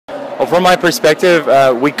Well, from my perspective,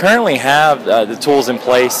 we currently have the tools in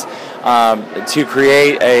place to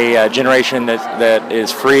create a generation that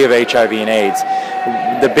is free of HIV and AIDS.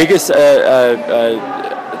 The biggest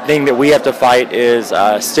thing that we have to fight is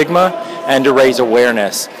stigma and to raise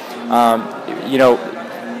awareness.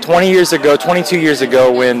 22 years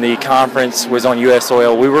ago when the conference was on U.S.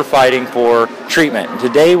 soil, we were fighting for treatment.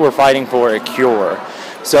 Today we're fighting for a cure.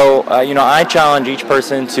 So, I challenge each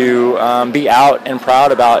person to be out and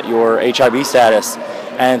proud about your HIV status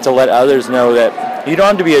and to let others know that you don't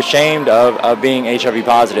have to be ashamed of being HIV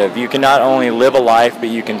positive. You can not only live a life, but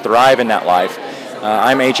you can thrive in that life.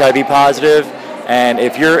 I'm HIV positive, and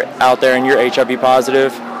if you're out there and you're HIV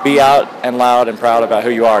positive, be out and loud and proud about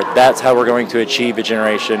who you are. That's how we're going to achieve a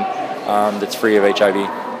generation that's free of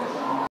HIV.